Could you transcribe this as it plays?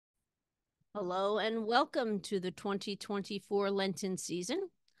Hello and welcome to the 2024 Lenten season.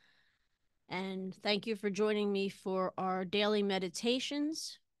 And thank you for joining me for our daily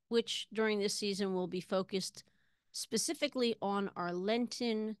meditations, which during this season will be focused specifically on our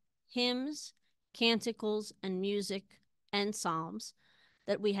Lenten hymns, canticles, and music and psalms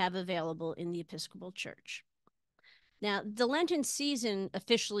that we have available in the Episcopal Church. Now, the Lenten season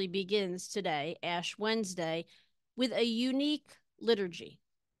officially begins today, Ash Wednesday, with a unique liturgy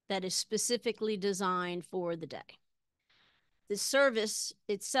that is specifically designed for the day. The service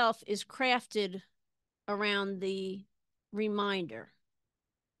itself is crafted around the reminder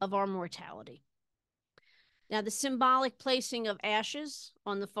of our mortality. Now, the symbolic placing of ashes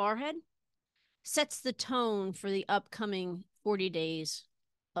on the forehead sets the tone for the upcoming 40 days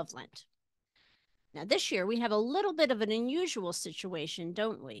of Lent. Now, this year we have a little bit of an unusual situation,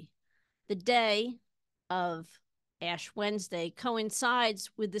 don't we? The day of Ash Wednesday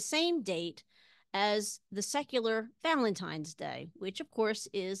coincides with the same date as the secular Valentine's Day, which of course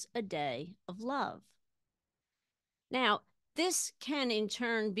is a day of love. Now, this can in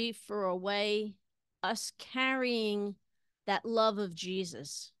turn be for a way us carrying that love of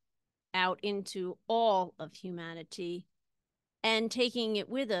Jesus out into all of humanity and taking it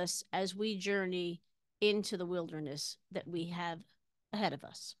with us as we journey into the wilderness that we have ahead of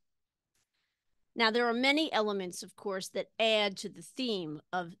us. Now, there are many elements, of course, that add to the theme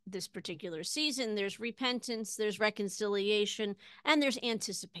of this particular season. There's repentance, there's reconciliation, and there's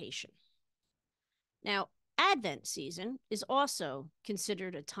anticipation. Now, Advent season is also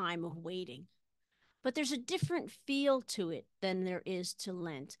considered a time of waiting, but there's a different feel to it than there is to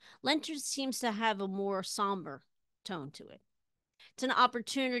Lent. Lent seems to have a more somber tone to it. It's an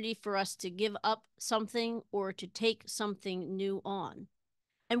opportunity for us to give up something or to take something new on.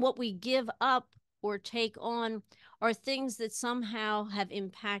 And what we give up or take on are things that somehow have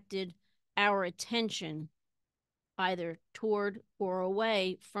impacted our attention either toward or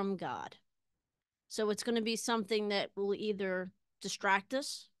away from God. So it's going to be something that will either distract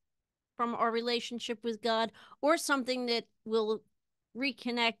us from our relationship with God or something that will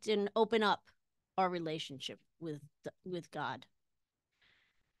reconnect and open up our relationship with God.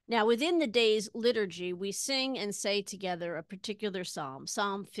 Now, within the day's liturgy, we sing and say together a particular psalm,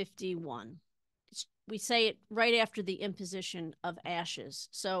 Psalm 51. We say it right after the imposition of ashes.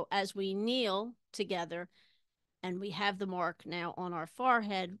 So as we kneel together and we have the mark now on our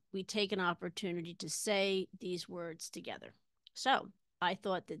forehead, we take an opportunity to say these words together. So I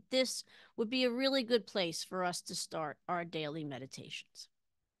thought that this would be a really good place for us to start our daily meditations.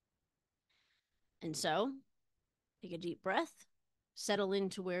 And so take a deep breath, settle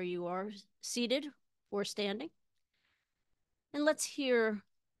into where you are seated or standing, and let's hear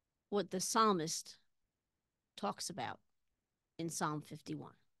what the psalmist talks about in Psalm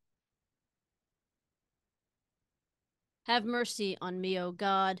 51. Have mercy on me, O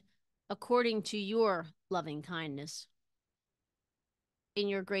God, according to your loving kindness. In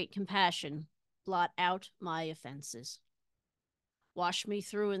your great compassion, blot out my offenses. Wash me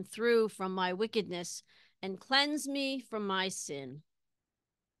through and through from my wickedness and cleanse me from my sin.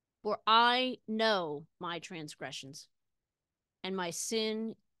 For I know my transgressions, and my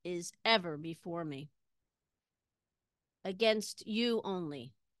sin is ever before me. Against you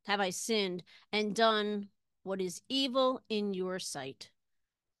only have I sinned and done what is evil in your sight.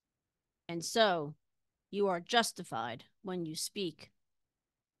 And so you are justified when you speak,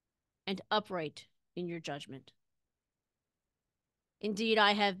 and upright in your judgment. Indeed,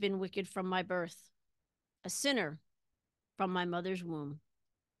 I have been wicked from my birth, a sinner from my mother's womb.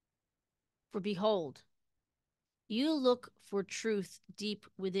 For behold, you look for truth deep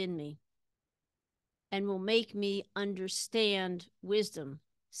within me, and will make me understand wisdom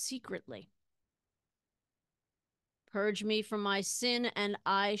secretly. Purge me from my sin, and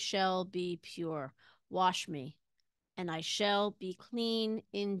I shall be pure. Wash me, and I shall be clean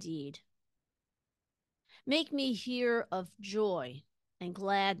indeed. Make me hear of joy and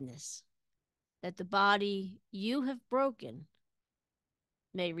gladness, that the body you have broken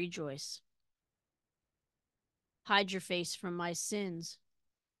may rejoice. Hide your face from my sins,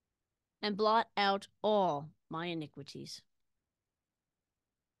 and blot out all my iniquities.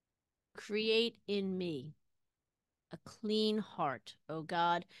 Create in me a clean heart, O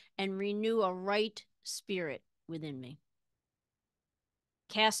God, and renew a right spirit within me.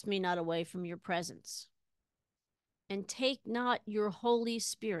 Cast me not away from your presence, and take not your Holy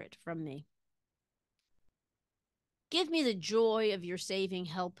Spirit from me. Give me the joy of your saving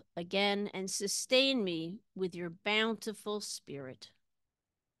help again, and sustain me with your bountiful spirit.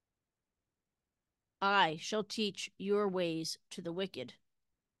 I shall teach your ways to the wicked,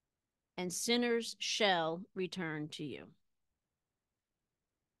 and sinners shall return to you.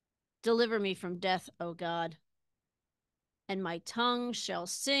 Deliver me from death, O God, and my tongue shall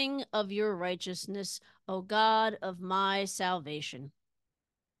sing of your righteousness, O God of my salvation.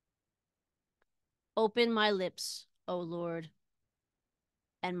 Open my lips, O Lord,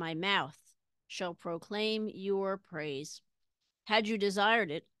 and my mouth shall proclaim your praise. Had you desired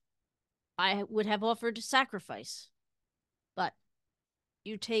it, I would have offered sacrifice, but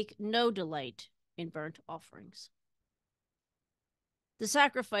you take no delight in burnt offerings. The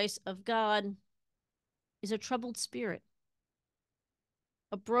sacrifice of God is a troubled spirit,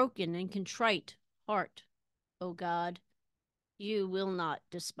 a broken and contrite heart, O God, you will not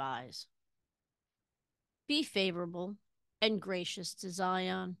despise. Be favorable and gracious to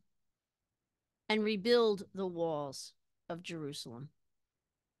Zion, and rebuild the walls of Jerusalem.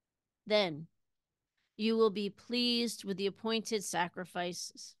 Then you will be pleased with the appointed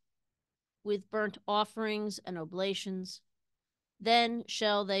sacrifices, with burnt offerings and oblations. Then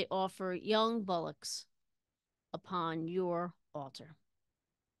shall they offer young bullocks upon your altar.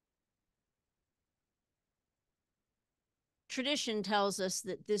 Tradition tells us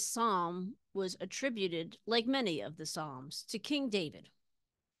that this psalm was attributed, like many of the psalms, to King David.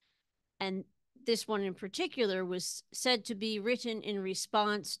 And this one in particular was said to be written in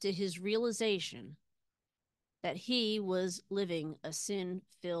response to his realization that he was living a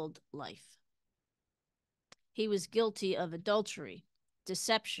sin-filled life. He was guilty of adultery,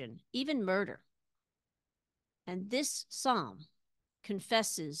 deception, even murder. And this psalm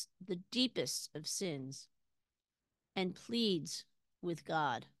confesses the deepest of sins and pleads with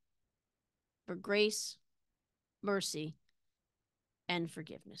God for grace, mercy, and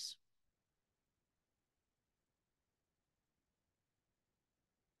forgiveness.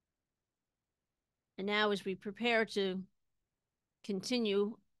 And now, as we prepare to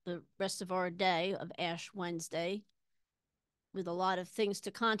continue the rest of our day of Ash Wednesday with a lot of things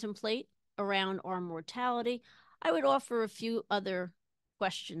to contemplate around our mortality, I would offer a few other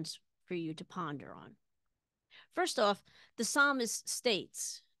questions for you to ponder on. First off, the psalmist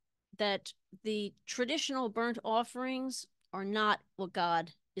states that the traditional burnt offerings are not what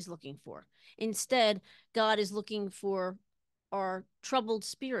God is looking for. Instead, God is looking for our troubled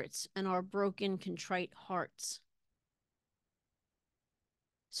spirits and our broken, contrite hearts.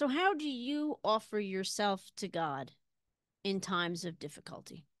 So, how do you offer yourself to God in times of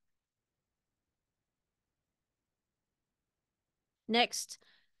difficulty? Next,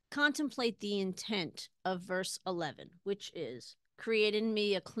 contemplate the intent of verse 11, which is, create in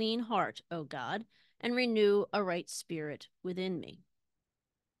me a clean heart, O God, and renew a right spirit within me.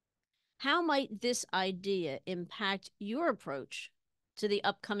 How might this idea impact your approach to the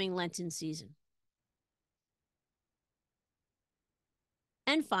upcoming Lenten season?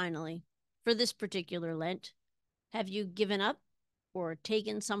 And finally, for this particular Lent, have you given up or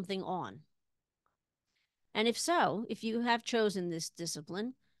taken something on? And if so, if you have chosen this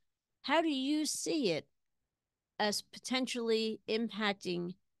discipline, how do you see it as potentially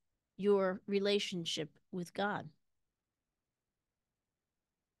impacting your relationship with God?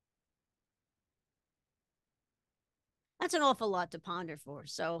 That's an awful lot to ponder for,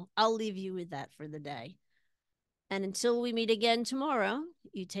 so I'll leave you with that for the day. And until we meet again tomorrow,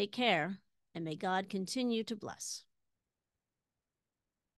 you take care, and may God continue to bless.